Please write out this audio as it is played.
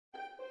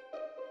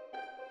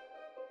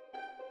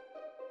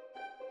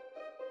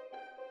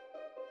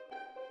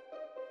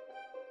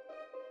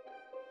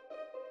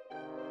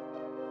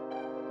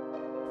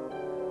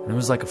It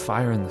was like a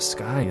fire in the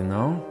sky, you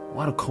know?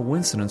 What a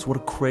coincidence. What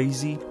a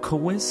crazy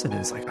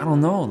coincidence. Like, I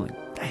don't know,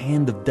 like the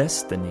hand of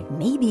destiny.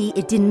 Maybe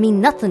it didn't mean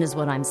nothing is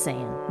what I'm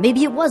saying.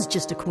 Maybe it was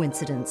just a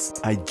coincidence.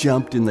 I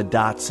jumped in the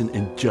Docent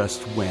and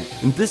just went.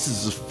 And this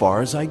is as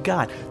far as I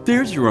got.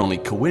 There's your only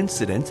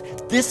coincidence.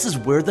 This is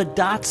where the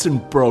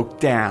Docent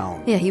broke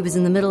down. Yeah, he was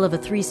in the middle of a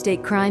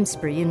 3-state crime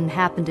spree and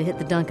happened to hit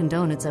the Dunkin'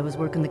 Donuts I was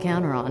working the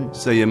counter on.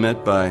 So you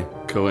met by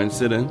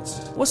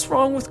coincidence? What's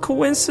wrong with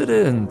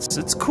coincidence?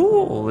 It's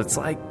cool. It's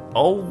like,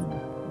 oh,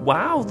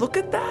 wow, look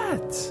at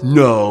that.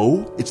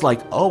 No, it's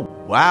like, oh,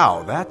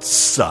 wow, that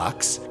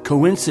sucks.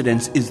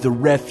 Coincidence is the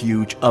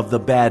refuge of the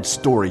bad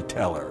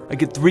storyteller. I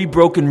get 3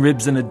 broken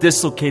ribs and a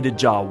dislocated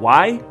jaw.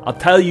 Why? I'll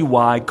tell you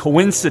why.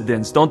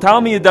 Coincidence. Don't tell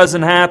me it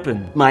doesn't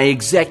happen. My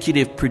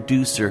executive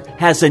producer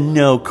has a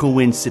no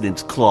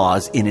coincidence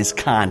clause in his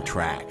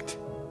contract.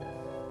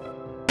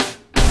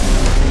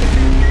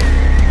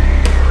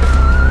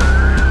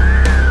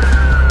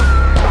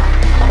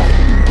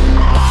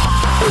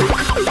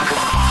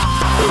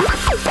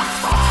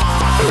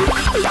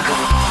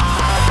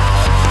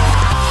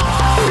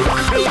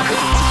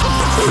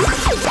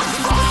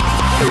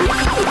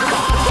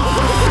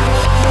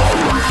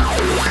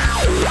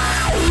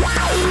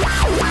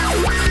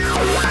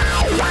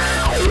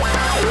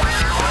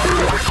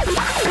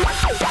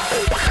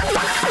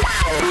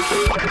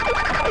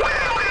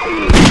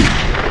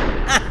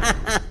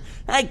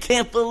 I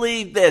can't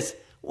believe this.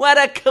 What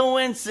a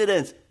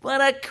coincidence. What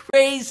a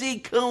crazy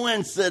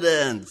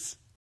coincidence.